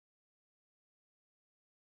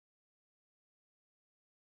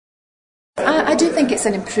I do think it's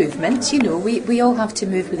an improvement. You know, we all have to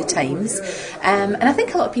move with the times, and I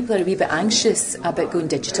think a lot of people are a wee bit anxious about going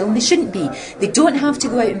digital, and they shouldn't be. They don't have to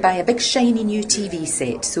go out and buy a big shiny new TV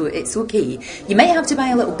set, so it's okay. You might have to buy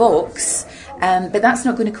a little box, but that's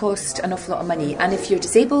not going to cost an awful lot of money. And if you're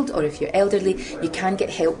disabled or if you're elderly, you can get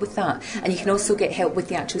help with that, and you can also get help with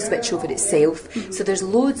the actual switchover itself. So there's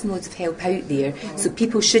loads and loads of help out there, so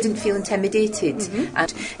people shouldn't feel intimidated.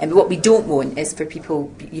 And what we don't want is for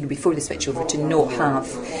people, you know, before the switchover to not have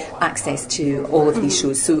access to all of these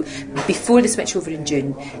shows. So before the switchover in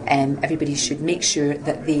June, everybody should make sure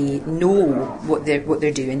that they know what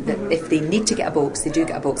they're doing, that if they need to get a box, they do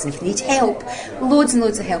get a box, and if they need help, loads and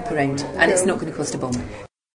loads of help around, and it's not going to cost a bomb.